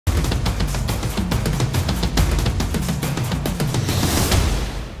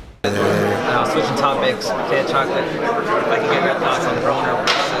switching topics, Kid Chocolate. If I can get your thoughts on Broner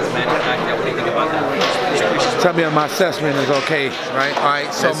versus Manny Pacquiao, what do you think about that? Tell me if my assessment is okay, right? All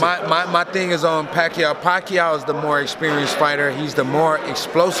right, so my thing is on Pacquiao. Pacquiao is the more experienced fighter. He's the more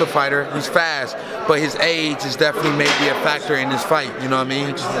explosive fighter. He's fast, but his age is definitely maybe a factor in this fight, you know what I mean?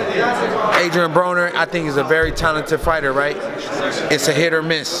 Adrien Broner, I think, is a very talented fighter, right? It's a hit or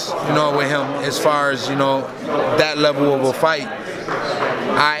miss, you know, with him as far as, you know, that level of a fight.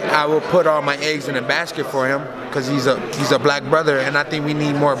 I will put all my eggs in a basket for him because he's a black brother, and I think we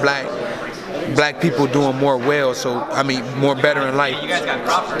need more black people doing more well. So I mean, more better in life. You guys got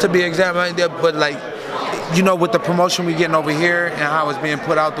Crawford. To be exact, but like, you know, with the promotion we getting over here and how it's being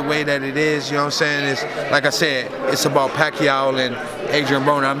put out the way that it is, you know what I'm saying? It's like I said, it's about Pacquiao and Adrien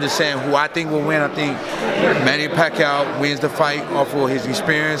Broner. I'm just saying who I think will win. I think Manny Pacquiao wins the fight off of his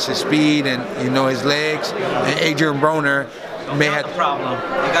experience, his speed, and you know, his legs. And Adrien Broner may have the problem.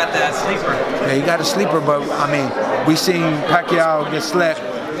 You got that sleeper. Yeah, he got a sleeper, but I mean, we seen Pacquiao get slept.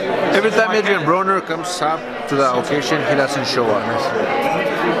 Every time Adrien Broner comes up to the occasion, he doesn't show up.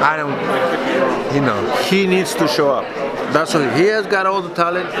 I don't, you know. He needs to show up. That's what he has got all the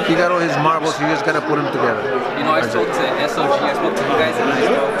talent. He got all his marbles. He just got to put them together. You know, I spoke to SOG. I spoke to you guys, and I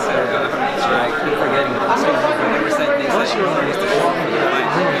spoke to. I keep forgetting. They were saying things like Broner needs to show up for the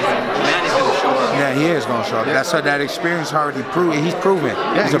fight. Man is going to show up. Yeah, he is going to show up. That's what that experience already proved. He's proven.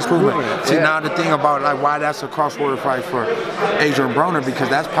 Yeah, he's proven. See, now the thing about like why that's a cross-border fight for Adrien Broner, because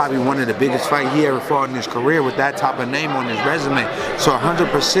that's probably one of the biggest fights he ever fought in his career with that type of name on his resume. So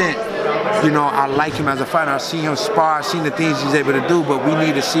 100%, you know, I like him as a fighter. I've seen him spar. I've seen the things he's able to do, but we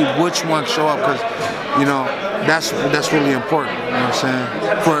need to see which one show up because, you know, that's really important. You know what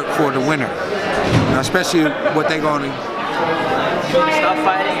I'm saying? For the winner, you know, especially what they're going to. Stop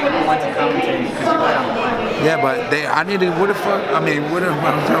fighting and go into commentating because you're right on the line. Yeah, but I need to. What the fuck? I mean, where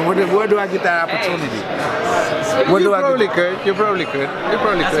do I get that opportunity? Hey, you probably could. You probably could. You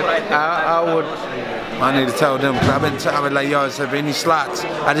probably could. I would. I need to tell them because I've been like, yo, is there any slots?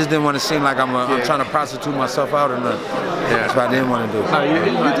 I just didn't want to seem like I'm trying to prostitute myself out or nothing. Yeah, that's what I didn't want to do. No, you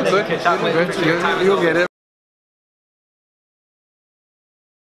do good. You'll get it.